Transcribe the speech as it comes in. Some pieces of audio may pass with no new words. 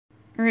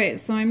All right,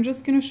 so I'm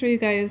just going to show you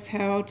guys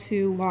how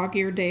to log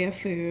your day of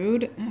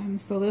food.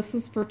 So this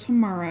is for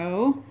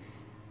tomorrow.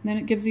 Then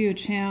it gives you a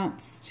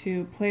chance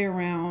to play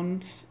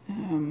around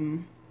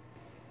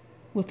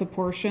with the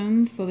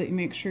portions so that you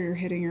make sure you're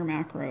hitting your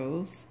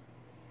macros.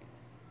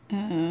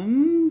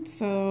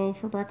 So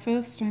for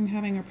breakfast, I'm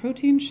having a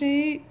protein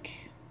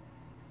shake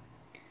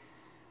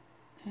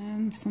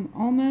and some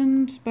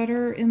almond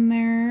butter in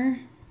there.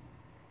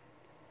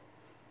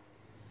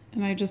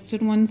 And I just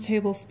did 1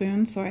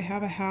 tablespoon, so I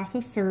have a half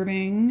a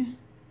serving.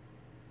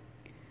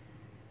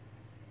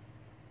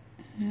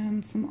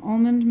 And some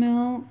almond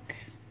milk.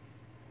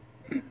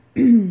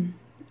 And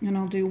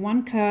I'll do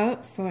 1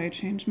 cup, so I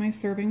changed my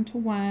serving to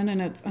 1,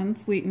 and it's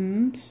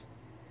unsweetened.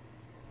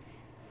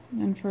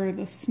 And for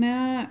the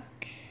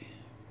snack,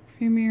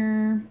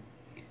 Premier.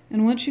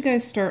 And once you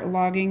guys start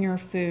logging your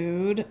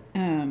food,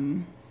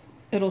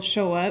 it'll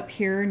show up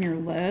here in your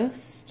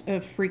list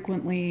of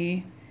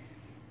frequently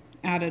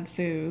added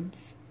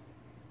foods,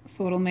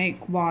 so it'll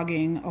make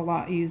logging a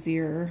lot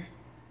easier.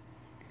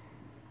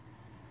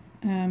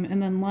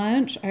 And then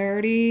lunch, I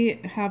already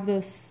have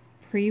this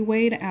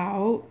pre-weighed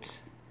out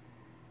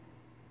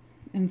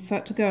and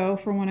set to go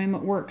for when I'm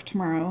at work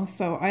tomorrow.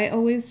 So I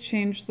always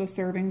change the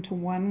serving to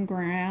 1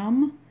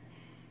 gram,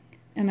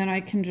 and then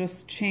I can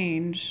just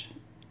change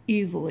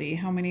easily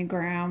how many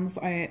grams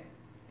I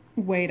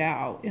weighed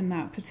out in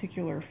that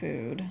particular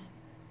food.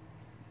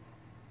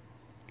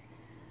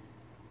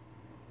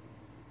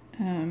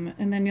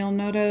 And then you'll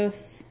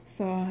notice,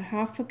 so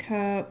half a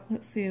cup,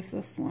 let's see if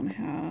this one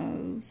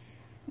has,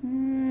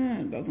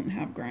 it doesn't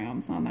have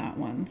grams on that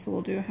one, so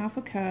we'll do a half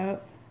a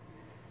cup.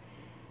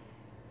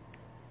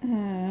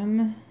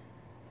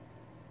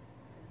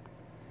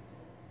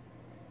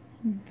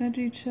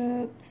 Veggie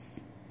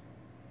chips,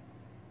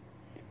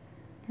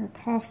 they're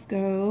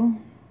Costco,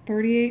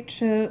 38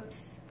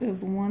 chips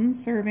is 1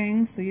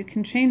 serving, so you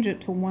can change it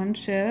to 1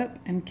 chip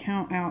and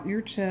count out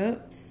your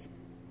chips.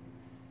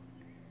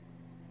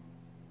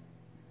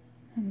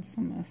 And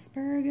some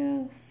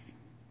asparagus.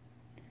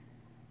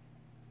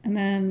 And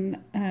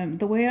then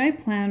the way I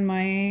plan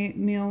my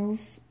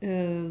meals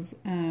is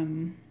I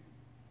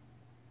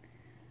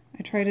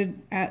try to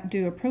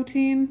do a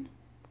protein,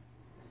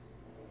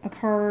 a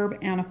carb,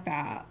 and a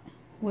fat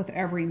with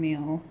every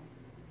meal.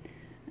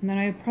 And then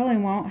I probably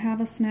won't have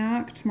a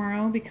snack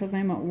tomorrow because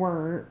I'm at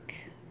work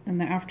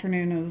and the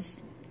afternoon is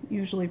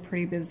usually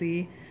pretty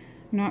busy.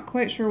 I'm not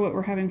quite sure what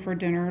we're having for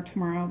dinner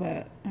tomorrow,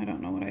 but I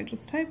don't know what I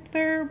just typed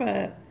there,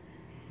 but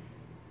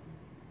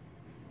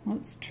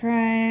let's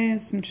try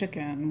some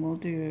chicken. We'll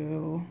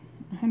do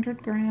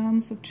 100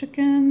 grams of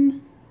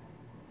chicken,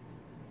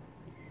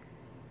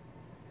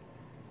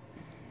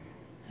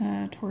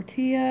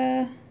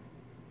 tortilla,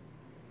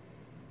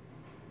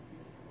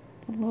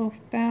 the low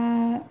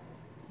fat,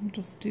 we'll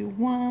just do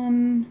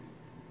 1.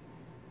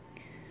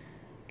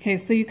 Okay,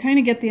 so you kind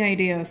of get the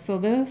idea. So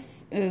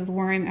this is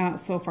where I'm at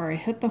so far. I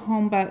hit the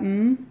home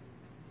button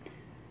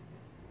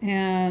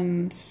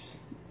and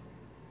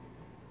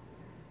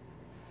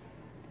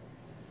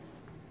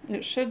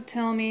it should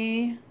tell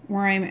me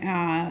where I'm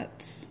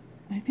at.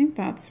 I think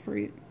that's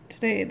for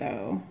today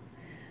though.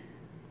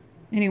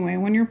 Anyway,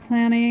 when you're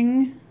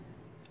planning,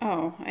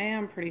 oh, I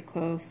am pretty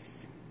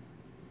close.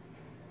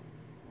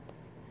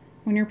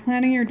 When you're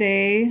planning your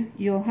day,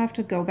 you'll have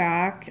to go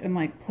back and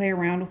like play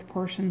around with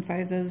portion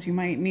sizes. You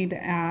might need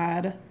to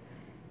add,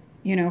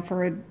 you know,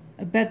 for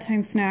a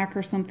bedtime snack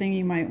or something,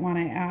 you might want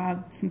to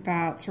add some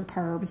fats or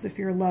carbs if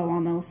you're low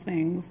on those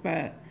things,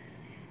 but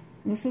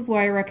this is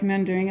why I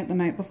recommend doing it the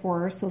night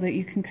before so that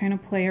you can kind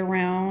of play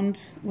around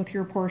with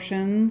your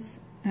portions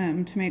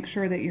to make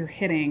sure that you're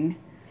hitting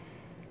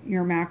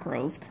your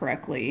macros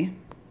correctly.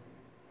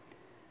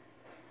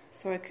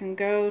 So I can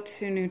go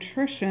to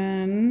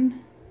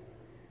nutrition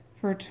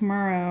for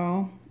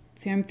tomorrow.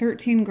 See, I'm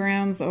 13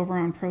 grams over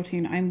on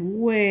protein.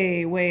 I'm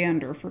way, way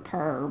under for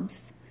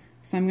carbs.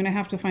 So I'm going to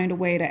have to find a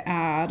way to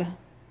add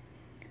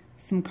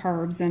some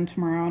carbs in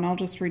tomorrow, and I'll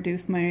just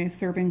reduce my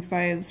serving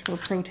size for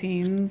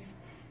proteins.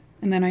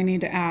 And then I need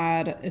to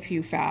add a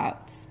few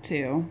fats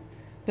too.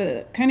 But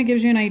it kind of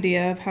gives you an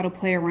idea of how to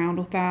play around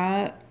with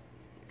that.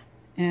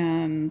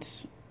 And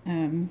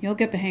you'll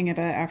get the hang of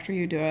it after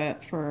you do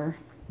it for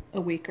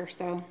a week or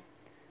so.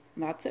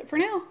 And that's it for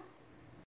now.